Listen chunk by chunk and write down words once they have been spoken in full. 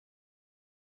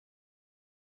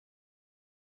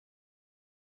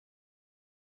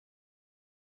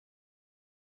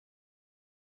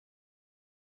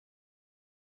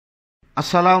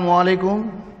Assalamu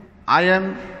alaikum. I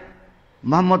am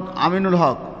Muhammad Aminul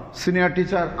Haq, Senior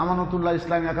Teacher, Amantullah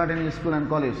Islami Academy School and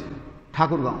College,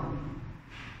 Thakurgaon.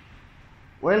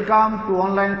 Welcome to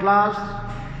online class.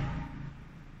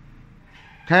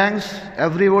 Thanks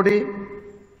everybody.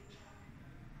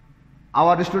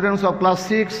 Our students of class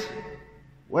 6,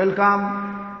 welcome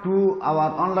to our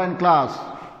online class.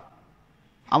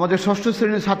 আমাদের ষষ্ঠ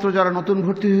শ্রেণীর ছাত্র যারা নতুন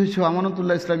ভর্তি হয়েছে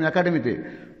আমানতুল্লাহ ইসলামী একাডেমিতে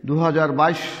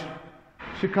 2022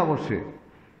 শিক্ষাবর্ষে,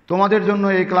 তোমাদের জন্য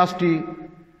এই ক্লাসটি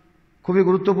খুবই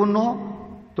গুরুত্বপূর্ণ।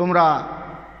 তোমরা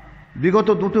বিগত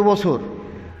 2 বছর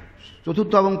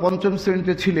চতুর্থ এবং পঞ্চম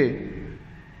শ্রেণীতে ছিলে,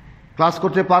 ক্লাস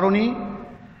করতে পারোনি,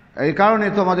 এই কারণে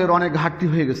তোমাদের অনেক ঘাটতি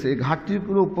হয়ে গেছে। এই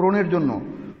ঘাটতিগুলো পূরণের জন্য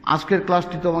আজকের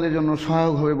ক্লাসটি তোমাদের জন্য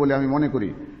সহায়ক হবে বলে আমি মনে করি।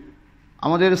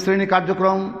 আমাদের শ্রেণী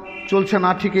কার্যক্রম চলছে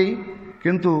না ঠিকই,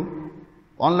 কিন্তু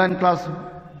অনলাইন ক্লাস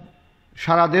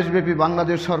সারা দেশব্যাপী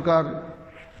বাংলাদেশ সরকার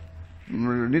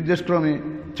নির্দেশক্রমে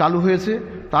চালু হয়েছে।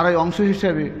 তারই অংশ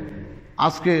হিসেবে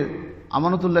আজকে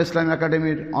আমানতুল্লাহ ইসলামী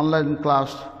একাডেমির অনলাইন ক্লাস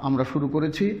আমরা শুরু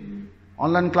করেছি।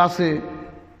 অনলাইন ক্লাসে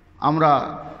আমরা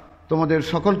তোমাদের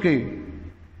সকলকেই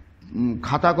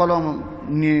খাতা কলম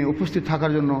নিয়ে উপস্থিত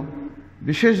থাকার জন্য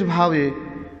বিশেষভাবে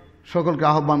সকলকে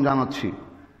আহ্বান জানাচ্ছি।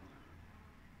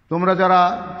 তোমরা যারা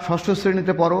ষষ্ঠ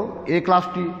শ্রেণীতে পড়ো, এই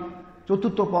ক্লাসটি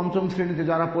চতুর্থ পঞ্চম শ্রেণীতে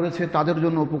যারা পড়েছে তাদের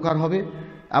জন্য উপকার হবে,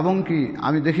 এবং কি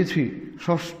আমি দেখেছি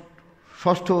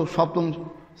ষষ্ঠ সপ্তম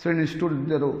শ্রেণীর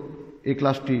স্টুডেন্টদেরও এই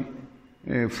ক্লাসটি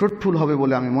ফ্রুটফুল হবে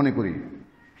বলে আমি মনে করি।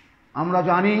 আমরা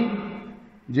জানি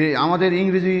যে আমাদের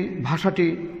ইংরেজি ভাষাটি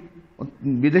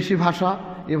বিদেশি ভাষা,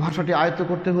 এই ভাষাটি আয়ত্ত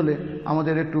করতে হলে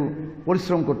আমাদের একটু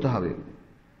পরিশ্রম করতে হবে।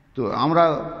 তো আমরা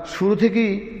শুরু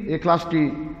থেকেই এই ক্লাসটি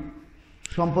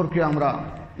সম্পর্কে আমরা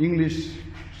ইংলিশ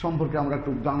সম্পর্কে আমরা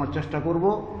একটু জানার চেষ্টা করব।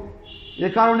 এ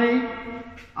কারণেই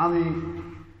আমি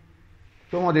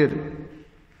তোমাদের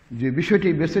যে বিষয়টি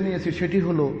বেছে নিয়েছি সেটি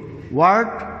হলো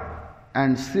word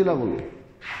and syllable.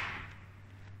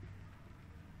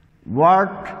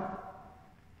 Word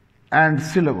and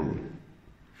syllable.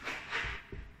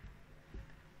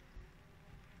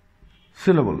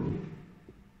 Syllable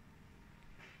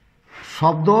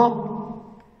শব্দ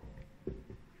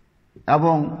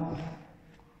এবং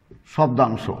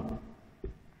শব্দাংশ।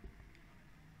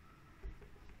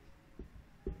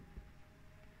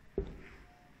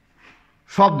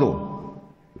 শব্দ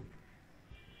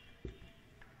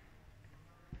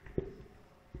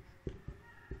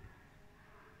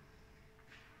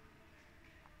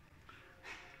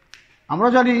আমরা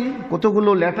জানি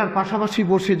কতগুলো লেটার পাশাপাশি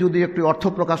বসে যদি একটি অর্থ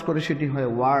প্রকাশ করে সেটি হয়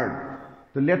ওয়ার্ড।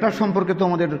 তো লেটার সম্পর্কে তো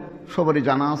আমাদের সবারই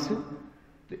জানা আছে।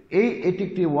 তো এটি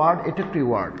একটি ওয়ার্ড, এটি একটি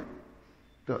ওয়ার্ড।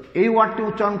 তো এই ওয়ার্ডটি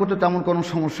উচ্চারণ করতে তেমন কোনো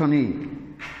সমস্যা নেই।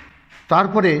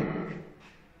 তারপরে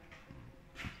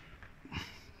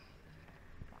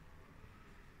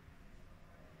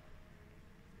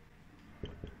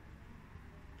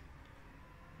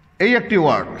এই একটি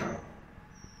ওয়ার্ড।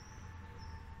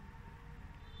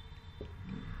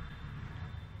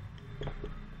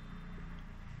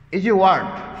 এই যে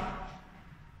ওয়ার্ড,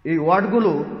 এই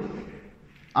ওয়ার্ডগুলো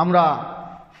আমরা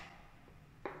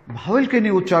ভাওয়েলকে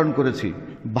নিয়ে উচ্চারণ করেছি।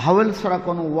 ভাওয়েল ছাড়া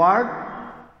কোনো ওয়ার্ড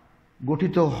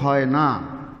গঠিত হয় না।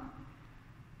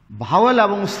 ভাওয়েল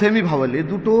এবং সেমি ভাওয়েল এই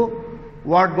দুটো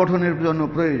ওয়ার্ড গঠনের জন্য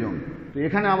প্রয়োজন। তো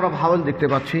এখানে আমরা ভাওয়েল দেখতে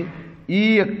পাচ্ছি।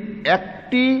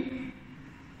 একটি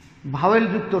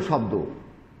ভাওয়েলযুক্ত শব্দ,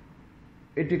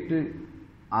 এটি একটি।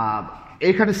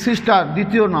 এইখানে সিস্টার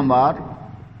দ্বিতীয় নাম্বার,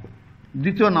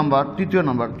 তৃতীয়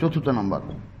নাম্বার, চতুর্থ নাম্বার।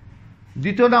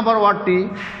 দ্বিতীয় নাম্বার ওয়ার্ডটি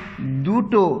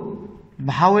দুটো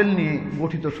ভাওয়েল নিয়ে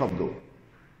গঠিত শব্দ।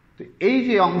 তো এই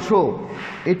যে অংশ,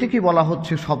 এটিকে বলা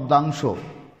হচ্ছে শব্দাংশ,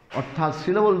 অর্থাৎ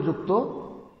সিলেবলযুক্ত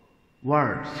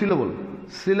ওয়ার্ড।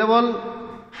 সিলেবল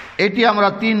এটি আমরা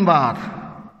 3 বার,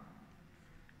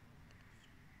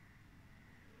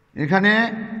 এখানে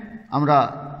আমরা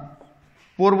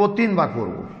পড়ব, 3 বার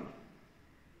পড়ব।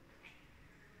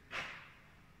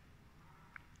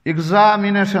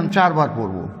 এক্সামিনেশন 4 বার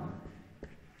পড়ব।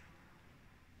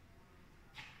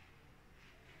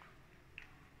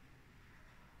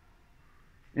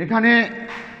 এখানে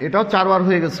এটাও 4 বার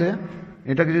হয়ে গেছে।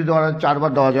 এটাকে যদি 4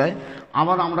 বার দেওয়া যায়,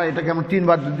 আবার আমরা এটাকে 3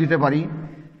 বার দিতে পারি।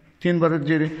 3 বারের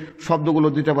যে শব্দগুলো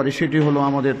দিতে পারি সেটি হলো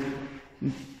আমাদের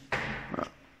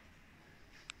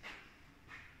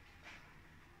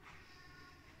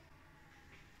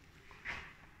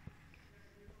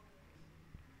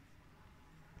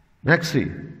ভ্যাক্সি,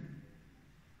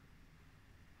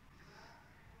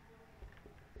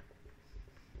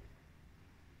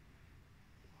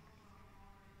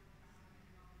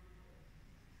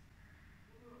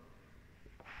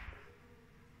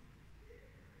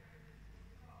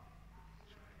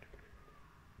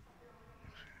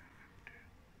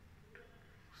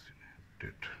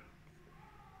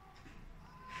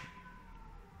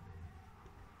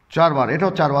 চারবার,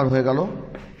 এটাও চারবার হয়ে গেল।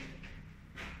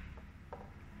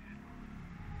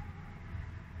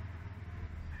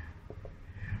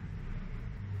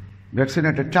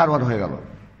 ভ্যাকসিনেটেড চারবার হয়ে গেল।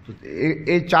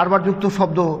 এই চারবার যুক্ত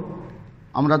শব্দ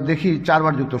আমরা দেখি,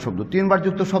 চারবার যুক্ত শব্দ। তিনবার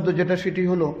যুক্ত শব্দ যেটা, সেটি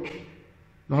হলো,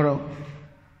 ধরো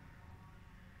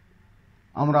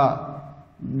আমরা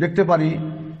দেখতে পারি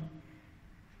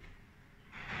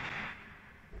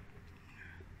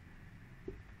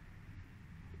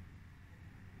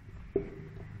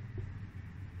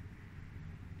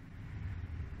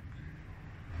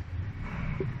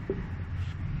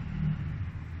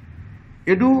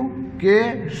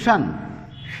এডুকেশন,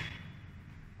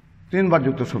 তিনবার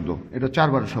যুক্ত শব্দ, এটা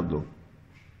চারবার শব্দ।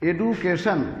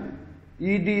 Education,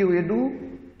 edu,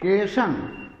 education.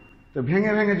 তো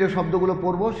ভেঙে ভেঙে যে শব্দগুলো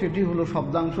পড়বো সেটি হলো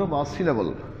শব্দাংশ বা সিলেবল।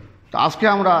 তো আজকে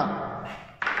আমরা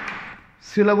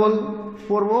সিলেবল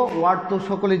পড়বো। ওয়ার্ড তো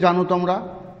সকলেই জানো তোমরা,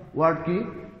 ওয়ার্ড কি।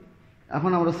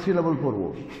 এখন আমরা সিলেবল পড়বো।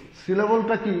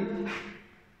 সিলেবলটা কি?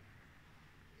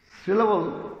 সিলেবল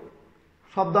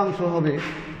শব্দাংশ হবে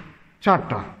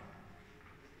চারটা।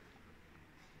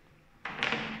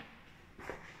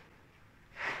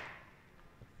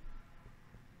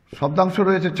 শব্দাংশ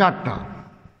রয়েছে চারটা।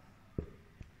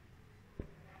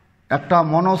 একটা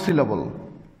মনোসিলেবল,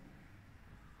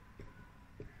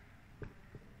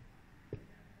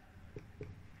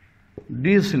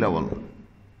 ডিসিলেবল,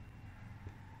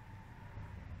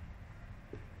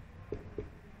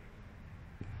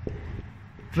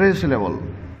 ট্রিসিলেবল,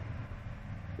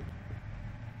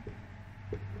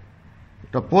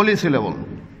 একটা পলিসিলেবল।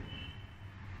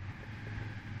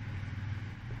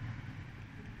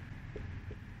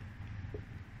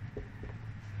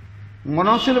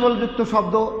 মনোসিলেবল যুক্ত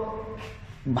শব্দ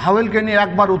ভাওয়েলকে নিয়ে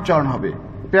একবার উচ্চারণ হবে,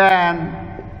 প্যান,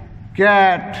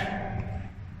 ক্যাট।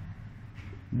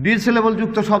 ডিসিলেবল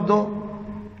যুক্ত শব্দ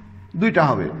দুইটা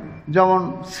হবে, যেমন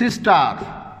সিস্টার,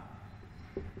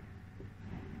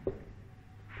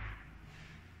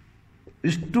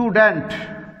 স্টুডেন্ট,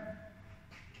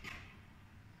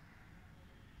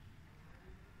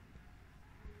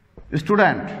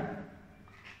 স্টুডেন্ট।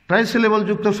 ট্রাইসিলেবল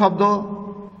যুক্ত শব্দ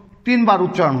তিনবার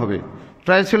উচ্চারণ হবে।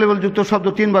 ট্রাইসিলেবল যুক্ত শব্দ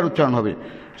তিনবার উচ্চারণ হবে,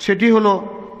 সেটি হলো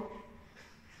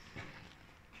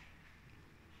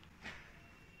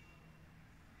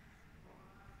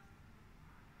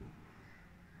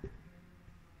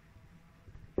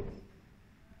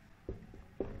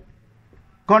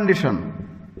কন্ডিশন,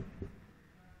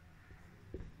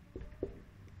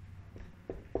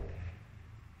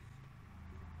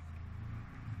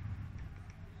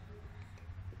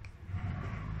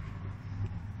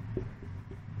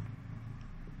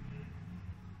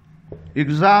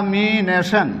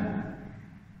 এক্সামিনেশন,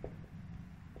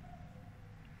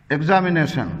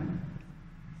 এক্সামিনেশন।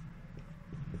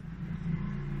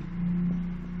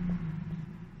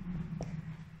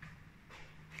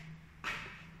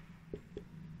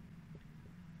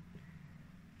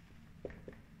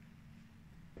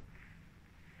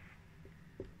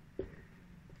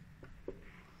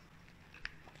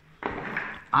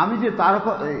 আমি যে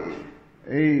তারকা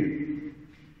এই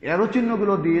অ্যারো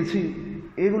চিহ্নগুলো দিয়েছি,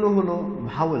 এগুলো হলো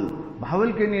ভাওয়েল।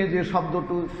 ভাওয়েলকে নিয়ে যে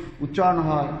শব্দটি উচ্চারণ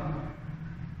হয়,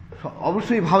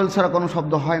 অবশ্যই ভাওয়েল ছাড়া কোনো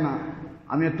শব্দ হয় না।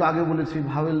 আমি একটু আগে বলেছি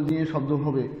ভাওয়েল নিয়ে শব্দ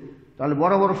হবে, তাহলে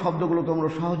বড় বড় শব্দগুলো তোমরা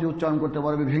সহজে উচ্চারণ করতে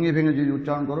পারবে ভেঙে ভেঙে যদি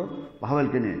উচ্চারণ করো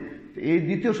ভাওয়েলকে নিয়ে। এই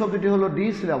দ্বিতীয় শব্দটি হলো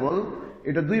ডিসিলেবল,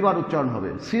 এটা দুইবার উচ্চারণ হবে।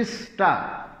 সিস্টার,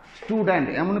 স্টুডেন্ট,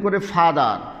 এমন করে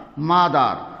ফাদার,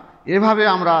 মাদার, এভাবে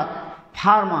আমরা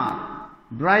ফার্মার,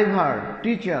 ড্রাইভার,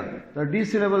 টিচার, তার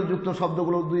ডিসিলেবল যুক্ত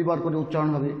শব্দগুলো দুইবার করে উচ্চারণ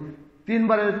হবে।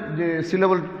 তিনবারের যে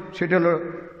সিলেবল সেটা হলো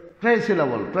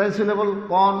ট্রাইসিলেবল। ট্রাইসিলেবল,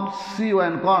 কন,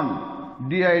 CON, কন,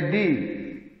 DID,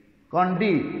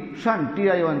 কন্ডিশন,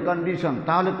 TION, কন্ডিশন।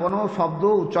 তাহলে কোনো শব্দ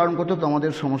উচ্চারণ করতে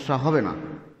তোমাদের সমস্যা হবে না।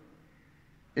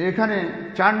 এখানে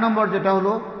 4 নম্বর যেটা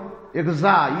হলো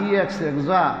এক্সা, EX,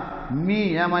 এক্সা, me,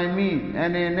 MI, me,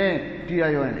 NNA,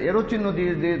 TION, এরও চিহ্ন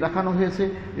দিয়ে দেখানো হয়েছে।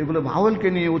 এগুলো ভাওয়েলকে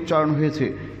নিয়ে উচ্চারণ হয়েছে।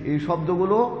 এই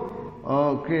শব্দগুলো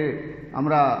কে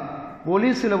আমরা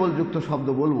পলিসিলেবল যুক্ত শব্দ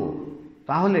বলবো।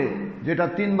 তাহলে যেটা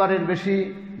তিনবারের বেশি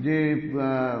যে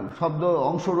শব্দ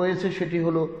অংশ রয়েছে সেটি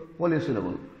হলো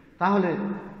পলিসিলেবল। তাহলে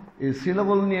এই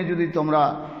সিলেবল নিয়ে যদি তোমরা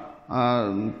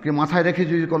কে মাথায় রেখে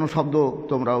যদি কোনো শব্দ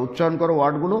তোমরা উচ্চারণ করো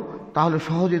ওয়ার্ডগুলো, তাহলে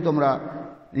সহজেই তোমরা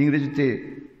ইংরেজিতে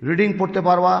রিডিং পড়তে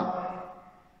পারবা,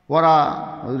 পড়া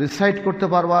রিসাইট করতে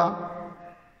পারবা,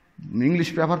 ইংলিশ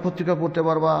পেপার পত্রিকা পড়তে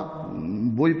পারবা,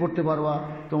 বই পড়তে পারবা।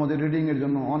 তোমাদের রিডিংয়ের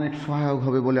জন্য অনেক সহায়ক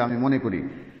হবে বলে আমি মনে করি।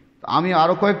 আমি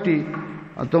আরও কয়েকটি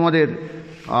তোমাদের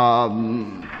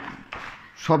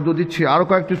শব্দ দিচ্ছি, আরও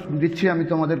কয়েকটি দিচ্ছি আমি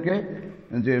তোমাদেরকে,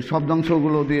 যে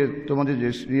শব্দাংশগুলো দিয়ে তোমাদের যে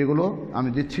ইয়েগুলো আমি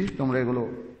দিচ্ছি, তোমরা এগুলো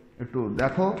একটু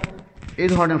দেখো। এই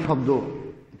ধরনের শব্দ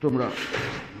তোমরা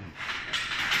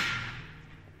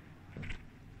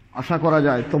আশা করা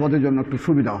যায় তোমাদের জন্য একটু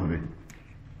সুবিধা হবে।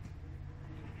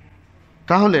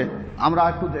 তাহলে আমরা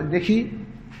একটু দেখি,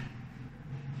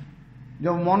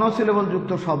 যেমন মনোসিলেবল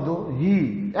যুক্ত শব্দ হি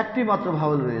একটি মাত্র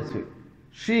ভাওয়েল রয়েছে,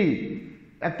 সি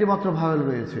একটি মাত্র ভাওয়েল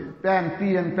রয়েছে, প্যান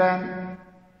পিএন প্যান,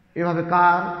 এভাবে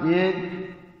কার এগ,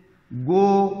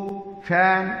 গো,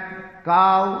 ফ্যান,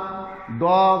 কাউ,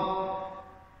 ডগ,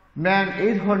 ম্যান,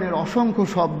 এই ধরনের অসংখ্য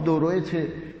শব্দ রয়েছে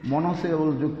মনোসিলেবল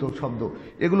যুক্ত শব্দ।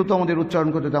 এগুলো তো আমাদের উচ্চারণ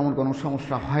করতে তেমন কোনো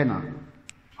সমস্যা হয় না,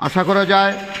 আশা করা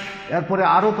যায়। এরপরে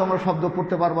আরও তোমরা শব্দ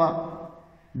পড়তে পারবা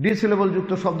ডিসিলেবল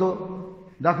যুক্ত শব্দ।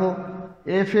 দেখো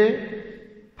এফ এ,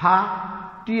 ফা,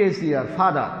 টিএসিআর,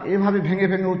 ফাদার, এইভাবে ভেঙে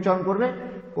ভেঙে উচ্চারণ করবে,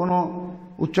 কোনো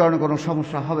উচ্চারণে কোনো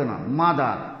সমস্যা হবে না।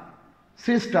 Mother,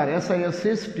 sister, SIS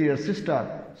sister, sister,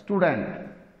 student,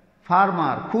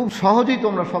 farmer, খুব সহজেই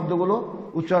তোমরা শব্দগুলো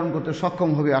উচ্চারণ করতে সক্ষম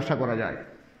হবে আশা করা যায়।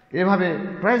 এভাবে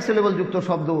ট্রাইসিলেবল যুক্ত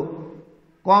শব্দ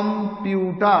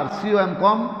কম্পিউটার, সিওএম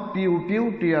কম, পিউ পিউ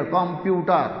টিআর,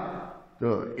 কম্পিউটার। তো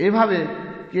এভাবে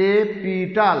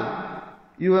ক্যাপিটাল,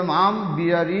 ইউএম আম,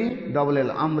 বিআরই ডবল এল,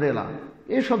 আমব্রেলা,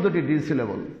 এই শব্দটি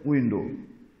ডিসিলেবল। Window,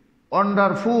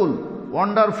 wonderful,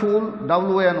 wonderful,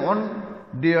 ডাব্লিউএন one,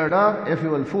 deer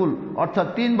এফইউএল ফুল, অর্থাৎ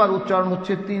তিনবার উচ্চারণ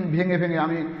হচ্ছে, তিন ভেঙে ভেঙে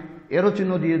আমি এরো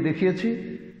চিহ্ন দিয়ে দেখিয়েছি।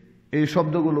 এই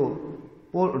শব্দগুলো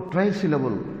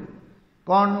ট্রাইসিলেবল।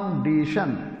 কন্ডিশন,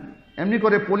 এমনি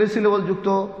করে পলিসিলেবল যুক্ত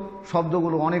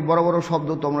শব্দগুলো অনেক বড় বড় শব্দ,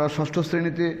 তোমরা ষষ্ঠ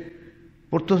শ্রেণীতে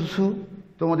পড়তেছ,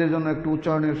 তোমাদের জন্য একটু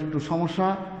উচ্চারণের একটু সমস্যা,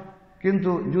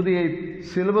 কিন্তু যদি এই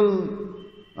সিলেবল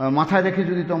মাথায় রেখে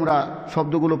যদি তোমরা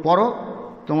শব্দগুলো পড়ো,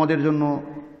 তোমাদের জন্য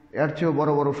এর চেয়েও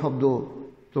বড় বড় শব্দ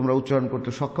তোমরা উচ্চারণ করতে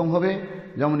সক্ষম হবে।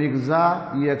 যেমন এক্সা,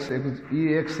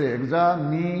 ইএক্স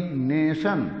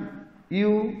এক্সামিনেশন,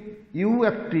 ইউ, ইউ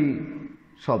একটি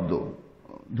শব্দ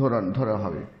ধরা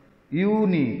হবে।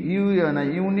 ইউনি, ইউ না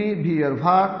ইউনি, ভি আর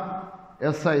ভার,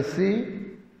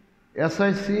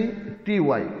 এসআইসি টি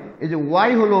ওয়াই। এই যে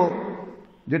ওয়াই হলো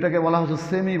যেটাকে বলা হচ্ছে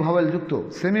সেমি ভাওয়েল যুক্ত।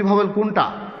 সেমি ভাওয়েল কোনটা?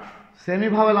 সেমি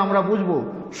ভাওয়েল আমরা বুঝবো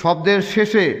শব্দের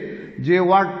শেষে যে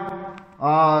ওয়ার্ড,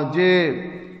 যে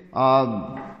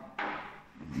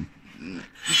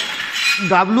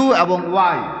ডাব্লু এবং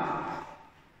ওয়াই।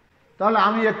 তাহলে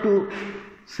আমি একটু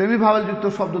সেমি ভাওয়েল যুক্ত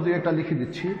শব্দ দিয়ে একটা লিখে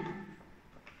দিচ্ছি।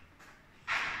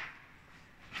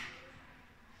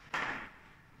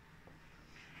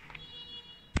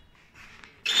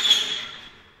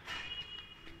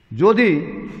 যদি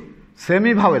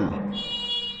সেমি ভাওয়েল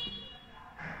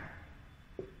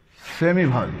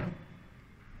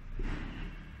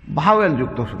ভাওয়েল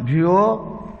যুক্ত ভিও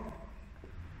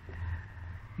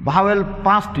ভাওয়েল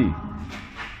পাঁচটি,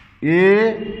 এ,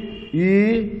 ই,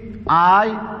 আই,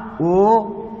 ও,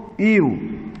 ইউ,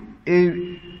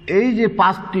 এই যে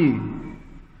পাঁচটি,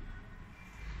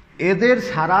 এদের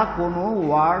ছাড়া কোনো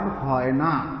ওয়ার্ড হয়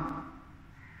না।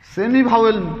 Semi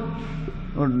vowel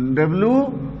W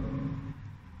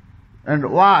and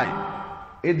Y,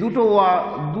 এই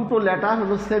দুটো লেটার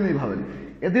হলো সেমি ভাওয়েল,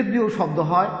 এদের দিয়েও শব্দ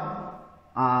হয়,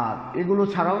 আর এগুলো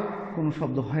ছাড়াও কোনো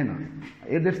শব্দ হয় না,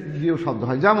 এদের দিয়েও শব্দ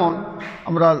হয়। যেমন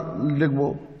আমরা লিখব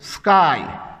স্কাই,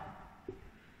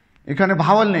 এখানে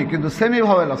ভাওয়েল নেই কিন্তু সেমি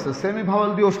ভাওয়েল আছে, সেমি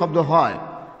ভাওয়েল দিয়েও শব্দ হয়,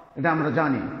 এটা আমরা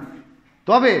জানি।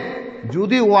 তবে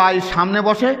যদি ওয়াই সামনে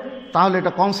বসে তাহলে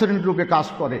এটা কনসোনেন্ট রূপে কাজ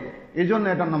করে, এই জন্য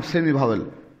এটার নাম সেমি ভাওয়েল।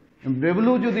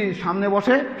 ডব্লিউ যদি সামনে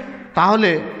বসে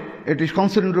তাহলে এটি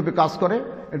কনসোনেন্ট রূপে কাজ করে,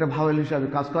 এটা ভাওয়েল হিসাবে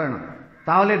কাজ করে না।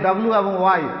 তাহলে ডাব্লিউ এবং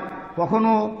ওয়াই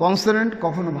কখনো কনসোনেন্ট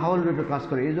কখনো ভাওয়েল রূপে কাজ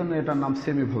করে, এই জন্য এটার নাম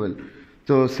সেমি ভাওয়েল।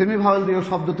 তো সেমি ভাওয়েল দিয়েও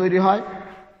শব্দ তৈরি হয়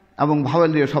এবং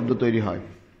ভাওয়েল দিয়ে শব্দ তৈরি হয়।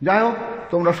 যাই হোক,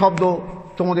 তোমরা শব্দ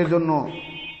তোমাদের জন্য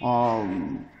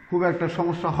খুব একটা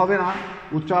সমস্যা হবে না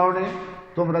উচ্চারণে।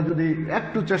 তোমরা যদি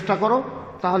একটু চেষ্টা করো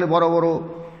তাহলে বড় বড়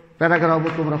প্যারাগ্রাফও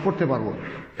তোমরা পড়তে পারবো।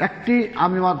 একটি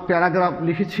আমি প্যারাগ্রাফ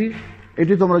লিখেছি,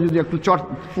 এটি তোমরা যদি একটু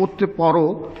পড়তে পারো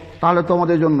তাহলে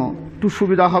তোমাদের জন্য একটু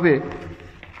সুবিধা হবে।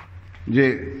 যে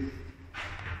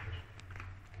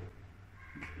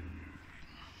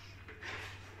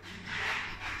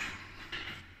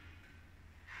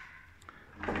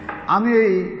আমি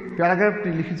এই প্যারাগ্রাফটি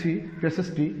লিখেছি,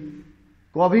 প্যাসেজটি,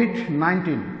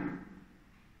 কোভিড-19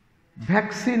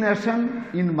 ভ্যাকসিনেশন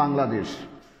ইন বাংলাদেশ।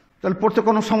 তাহলে পড়তে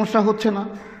কোনো সমস্যা হচ্ছে না,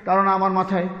 কারণ আমার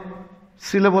মাথায়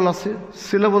সিলেবল আছে,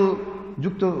 সিলেবল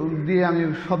যুক্ত দিয়ে আমি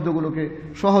শব্দগুলোকে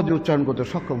সহজে উচ্চারণ করতে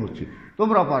সক্ষম হচ্ছি।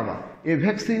 তোমরা পারবা। এ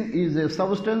vaccine is a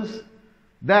substance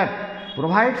that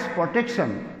provides protection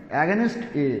against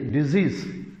A disease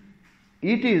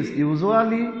It is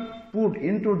usually put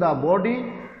into the body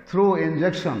through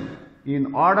injection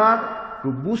in order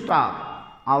to boost up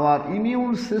our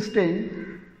immune system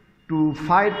to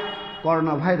fight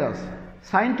coronavirus.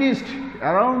 Scientists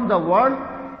around the world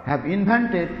have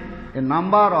invented a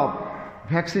number of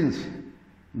vaccines.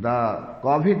 The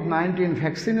COVID-19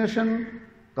 vaccination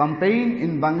campaign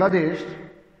in Bangladesh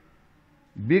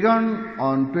began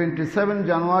on 27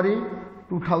 January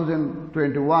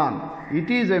 2021. It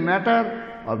is a matter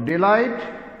of delight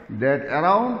that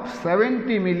around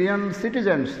 70 million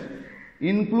citizens,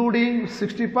 including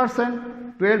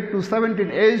 60% 12 to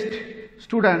 17 aged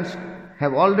students,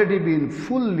 have already been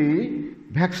fully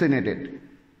vaccinated.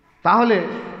 তাহলে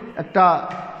একটা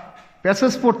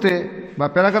passage পড়তে বা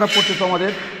paragraph পড়তে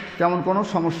তোমাদের তেমন কোনো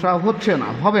সমস্যা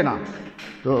হবে না।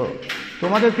 তো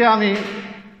তোমাদেরকে আমি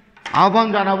আহ্বান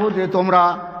জানাবো যে তোমরা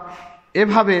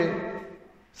এভাবে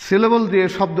সিলেবল দিয়ে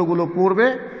শব্দগুলো পড়বে,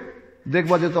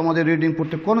 দেখবা যে তোমাদের রিডিং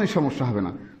পড়তে কোনোই সমস্যা হবে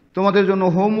না। তোমাদের জন্য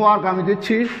হোমওয়ার্ক আমি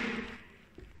দিচ্ছি।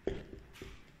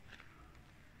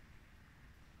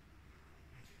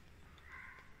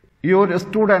 Your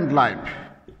student life.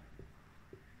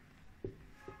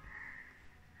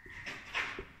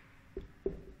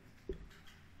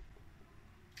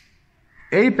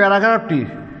 এই প্যারাগ্রাফটি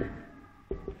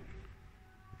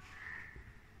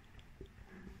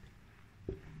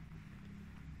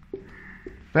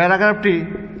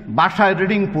বাসায়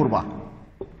রিডিং পড়বা,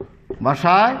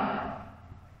 বাসায়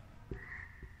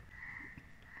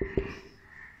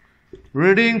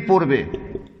রিডিং পড়বে,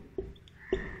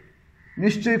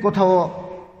 নিশ্চয়ই কোথাও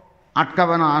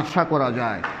আটকাবে না আশা করা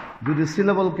যায়। যদি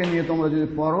সিলেবলকে নিয়ে তোমরা যদি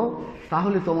পড়ো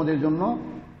তাহলে তোমাদের জন্য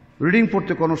রিডিং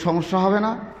পড়তে কোনো সমস্যা হবে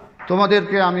না।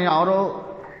 তোমাদেরকে আমি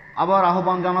আবার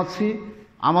আহ্বান জানাচ্ছি,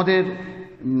 আমাদের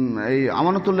এই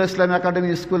আমানতুল্লাহ ইসলামী একাডেমি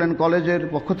স্কুল অ্যান্ড কলেজের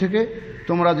পক্ষ থেকে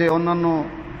তোমরা যে অন্যান্য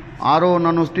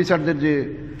টিচারদের যে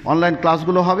অনলাইন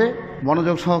ক্লাসগুলো হবে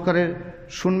মনোযোগ সহকারে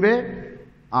শুনবে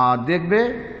আর দেখবে,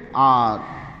 আর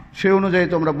সেই অনুযায়ী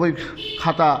তোমরা বই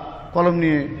খাতা কলম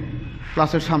নিয়ে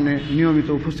ক্লাসের সামনে নিয়মিত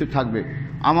উপস্থিত থাকবে।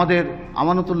 আমাদের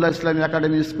আমানতুল্লাহ ইসলামী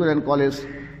academy school and college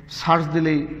search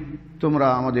দিলেই তোমরা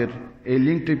আমাদের এই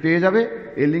লিঙ্কটি পেয়ে যাবে।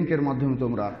 এই লিঙ্কের মাধ্যমে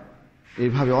তোমরা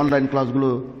এইভাবে অনলাইন ক্লাসগুলো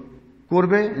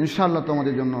করবে, ইনশাআল্লাহ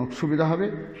তোমাদের জন্য সুবিধা হবে।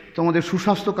 তোমাদের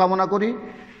সুস্বাস্থ্য কামনা করি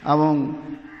এবং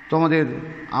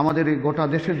আমাদের এই গোটা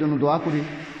দেশের জন্য দোয়া করি,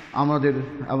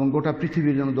 এবং গোটা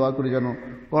পৃথিবীর জন্য দোয়া করি যেন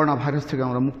করোনা ভাইরাস থেকে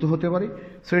আমরা মুক্ত হতে পারি।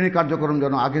 শ্রেণী কার্যক্রম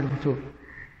যেন আগের মতো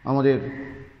আমাদের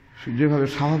যেভাবে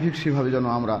স্বাভাবিক সেভাবে যেন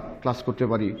আমরা ক্লাস করতে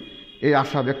পারি, এই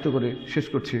আশা ব্যক্ত করে শেষ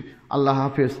করছি। আল্লাহ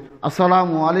হাফেজ।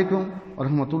 আসসালামু আলাইকুম ওয়া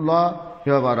রাহমাতুল্লাহি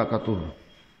ওয়া বারাকাতুহু।